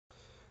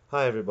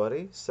Hi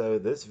everybody, so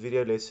this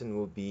video lesson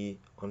will be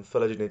on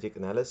phylogenetic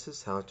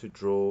analysis, how to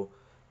draw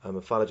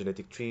a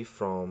phylogenetic tree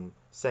from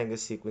Sanger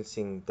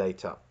sequencing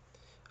data.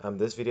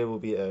 This video will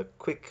be a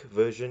quick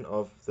version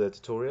of the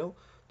tutorial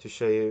to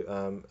show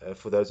you,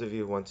 for those of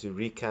you who want to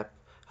recap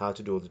how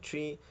to draw the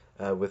tree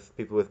with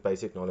people with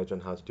basic knowledge on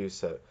how to do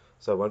so.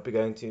 So I won't be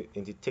going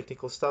into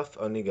technical stuff,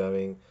 only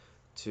going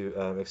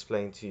to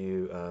explain to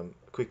you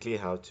quickly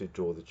how to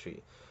draw the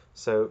tree.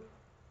 So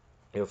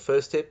your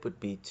first step would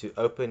be to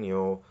open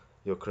your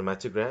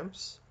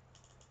chromatograms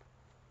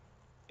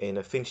in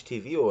a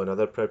FinchTV or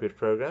another appropriate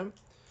program.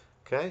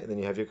 Okay, then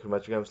you have your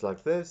chromatograms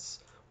like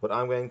this. What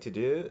I'm going to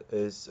do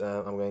is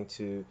I'm going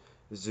to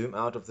zoom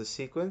out of the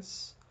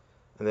sequence,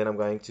 and then I'm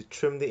going to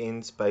trim the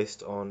ends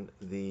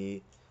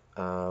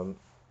um,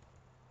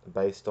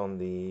 based on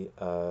the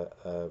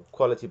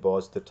quality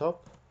bars at the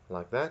top,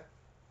 like that.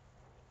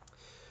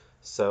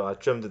 So I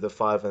trimmed the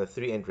 5 and the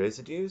 3 end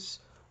residues.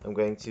 I'm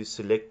going to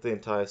select the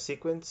entire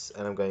sequence,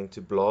 and I'm going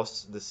to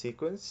blast the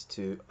sequence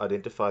to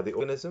identify the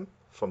organism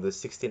from the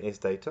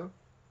 16S data.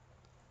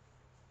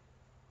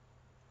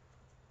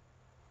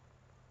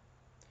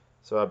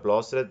 So I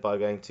blasted it by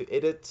going to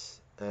Edit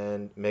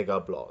and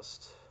Mega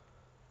Blast.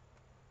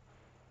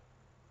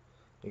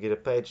 You get a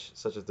page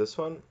such as this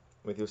one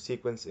with your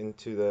sequence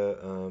into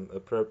the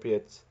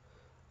appropriate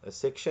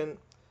section,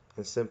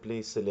 and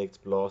simply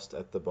select Blast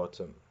at the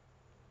bottom.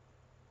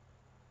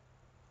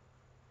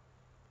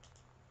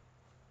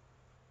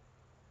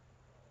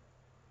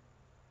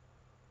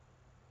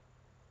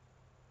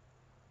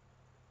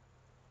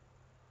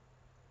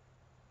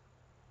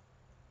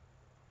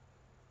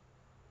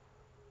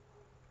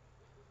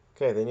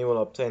 Okay, then you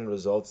will obtain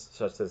results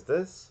such as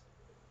this.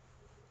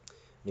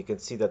 You can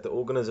see that the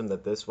organism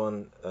that this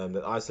one,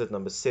 that isolate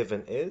number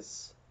 7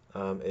 is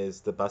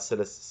the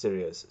Bacillus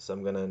cereus. So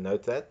I'm going to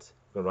note that,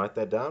 I'm going to write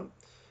that down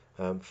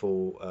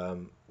for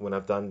when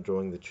I've done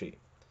drawing the tree.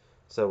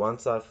 So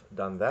once I've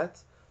done that,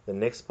 the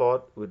next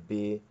part would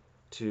be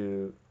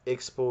to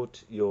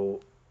export your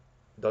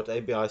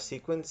 .abi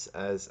sequence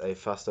as a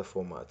FASTA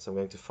format. So I'm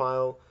going to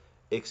File,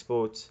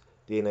 Export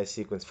DNA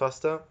Sequence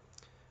FASTA.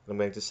 I'm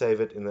going to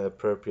save it in the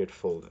appropriate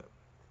folder.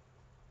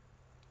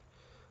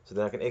 So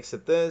then I can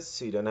exit this,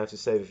 so you don't have to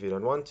save if you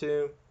don't want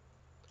to.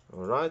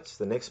 Alright,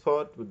 the next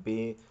part would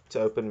be to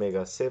open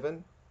MEGA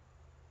 7.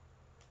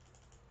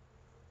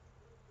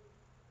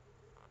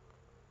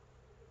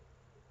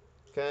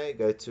 Okay,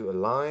 go to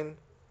Align,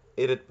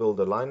 Edit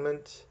Build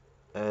Alignment,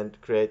 and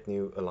Create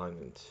New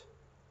Alignment.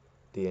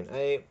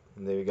 DNA,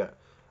 and there we go.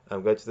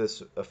 Go to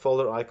this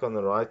folder icon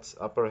on the right,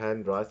 upper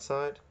hand right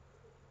side.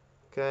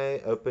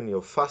 Okay, open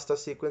your FASTA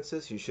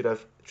sequences. You should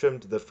have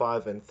trimmed the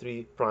 5 and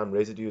 3 prime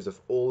residues of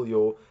all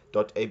your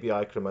 .abi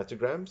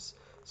chromatograms.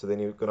 So then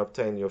you can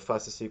obtain your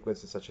FASTA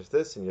sequences such as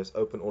this, and you just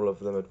open all of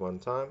them at one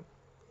time.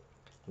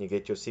 And you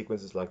get your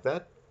sequences like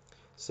that.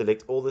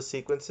 Select all the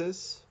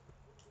sequences.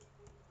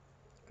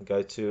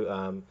 Go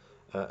to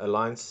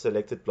Align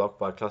Selected Block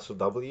by Cluster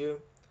W,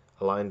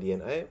 Align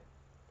DNA.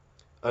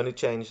 Only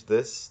change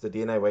this, the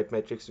DNA weight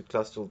matrix, to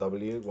cluster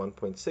W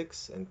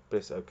 1.6 and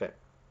press OK.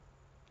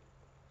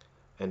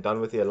 And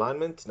done with the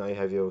alignment. Now you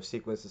have your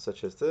sequences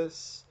such as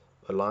this,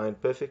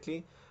 aligned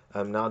perfectly.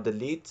 Now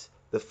delete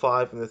the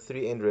 5 and the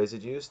 3 end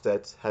residues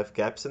that have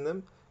gaps in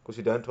them, because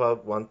we don't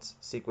want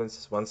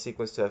one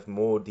sequence to have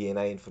more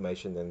DNA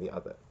information than the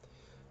other.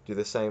 Do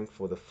the same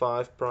for the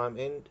 5 prime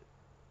end,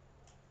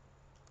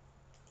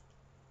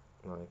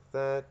 like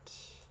that.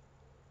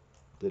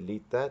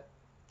 Delete that.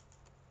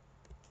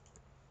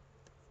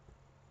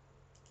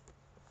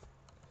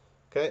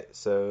 Okay,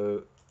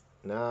 so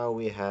now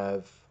we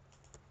have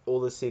all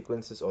the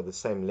sequences are the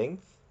same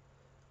length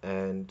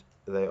and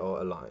they are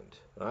aligned,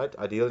 right?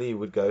 Ideally you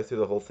would go through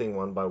the whole thing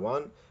one by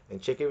one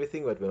and check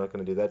everything, but we're not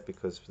going to do that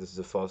because this is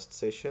a fast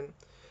session.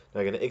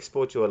 Now I'm going to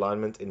export your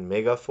alignment in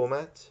MEGA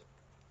format.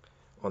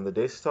 On the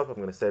desktop I'm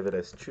going to save it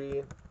as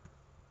tree.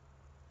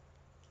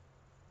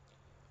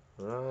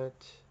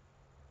 Right,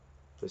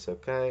 press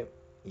OK,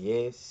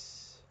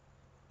 yes,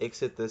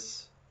 exit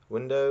this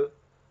window,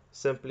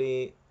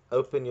 simply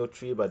open your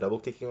tree by double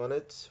clicking on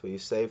it where you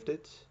saved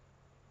it.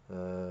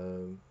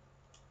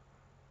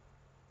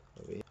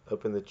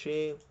 Open the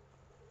tree,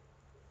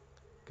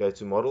 go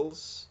to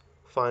models,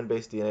 find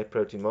best DNA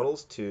protein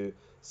models to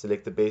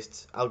select the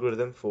best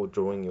algorithm for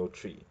drawing your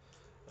tree.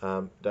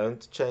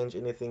 Don't change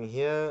anything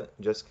here,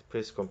 just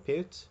press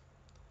compute.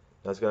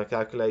 Now it's going to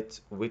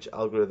calculate which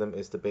algorithm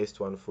is the best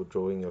one for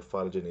drawing your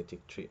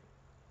phylogenetic tree.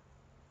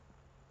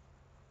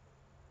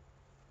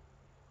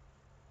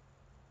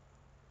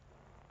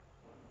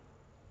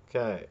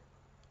 Okay.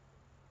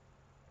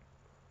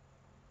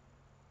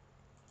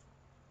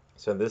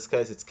 So in this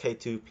case it's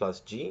K2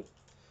 plus G.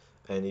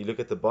 And you look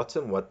at the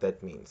bottom what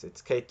that means.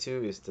 It's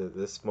K2 is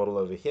this model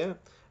over here,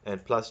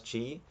 and plus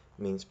G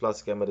means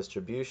plus gamma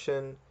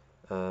distribution,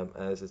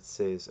 as it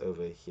says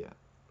over here,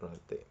 right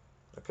there.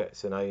 Okay,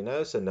 so now you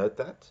know, so note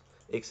that.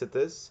 Exit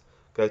this,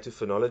 go to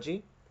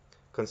phonology,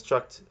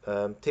 construct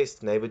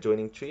test neighbor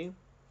joining tree,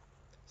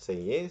 say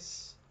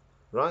yes,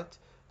 right?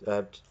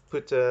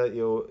 Put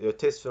your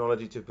test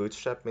phonology to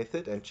bootstrap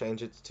method and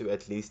change it to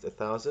at least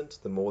 1,000.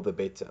 The more the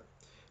better.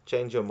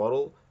 Change your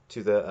model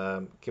to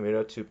the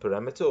Chimera 2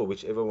 parameter, or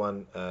whichever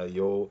one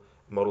your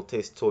model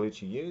test told you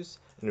to use,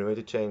 and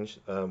remember to change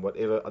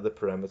whatever other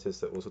parameters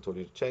that also told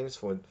you to change,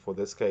 for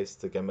this case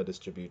the gamma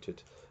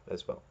distributed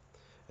as well,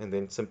 and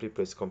then simply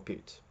press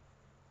compute.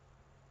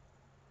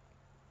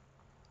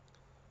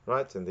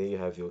 Right, and there you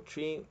have your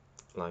tree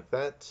like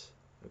that.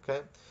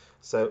 Okay,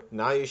 so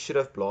now you should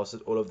have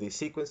blasted all of these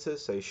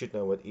sequences, so you should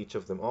know what each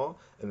of them are,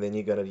 and then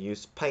you're going to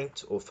use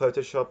Paint or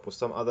Photoshop or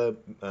some other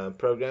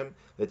program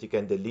that you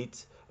can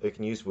delete, or you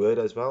can use Word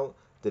as well,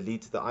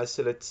 delete the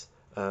isolate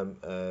um,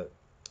 uh,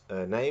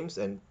 names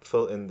and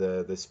fill in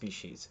the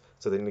species,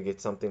 so they're going to get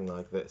something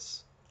like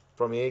this.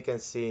 From here you can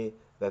see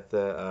that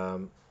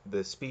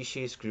the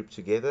species group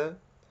together,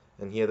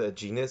 and here the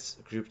genus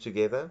group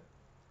together.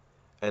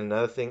 And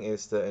another thing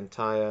is the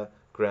entire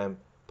gram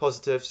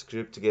positives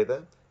grouped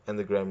together and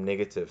the gram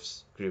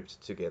negatives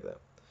grouped together.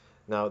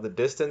 Now, the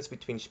distance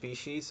between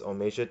species are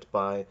measured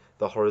by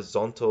the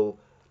horizontal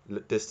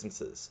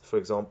distances. For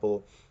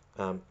example,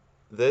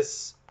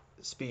 this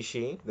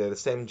species, they're the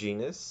same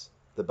genus,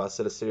 the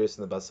Bacillus cereus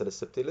and the Bacillus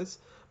subtilis,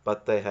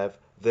 but they have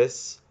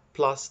this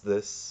plus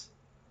this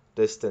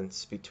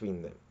distance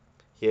between them.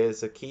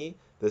 Here's a key.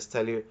 This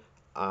tells you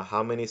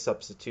how many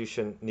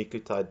substitution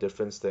nucleotide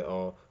difference there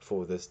are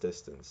for this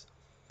distance.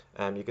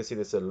 And you can see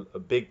there's a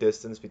big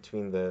distance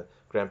between the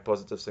gram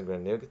positives and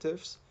gram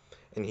negatives.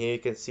 And here you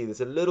can see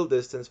there's a little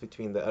distance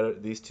between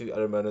these two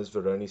Aromonas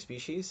veroni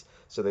species.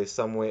 So there's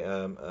somewhere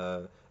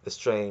a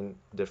strain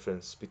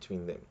difference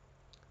between them.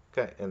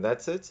 Okay, and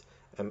that's it.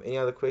 Any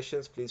other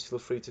questions, please feel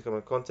free to come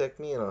and contact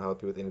me, and I'll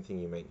help you with anything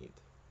you may need.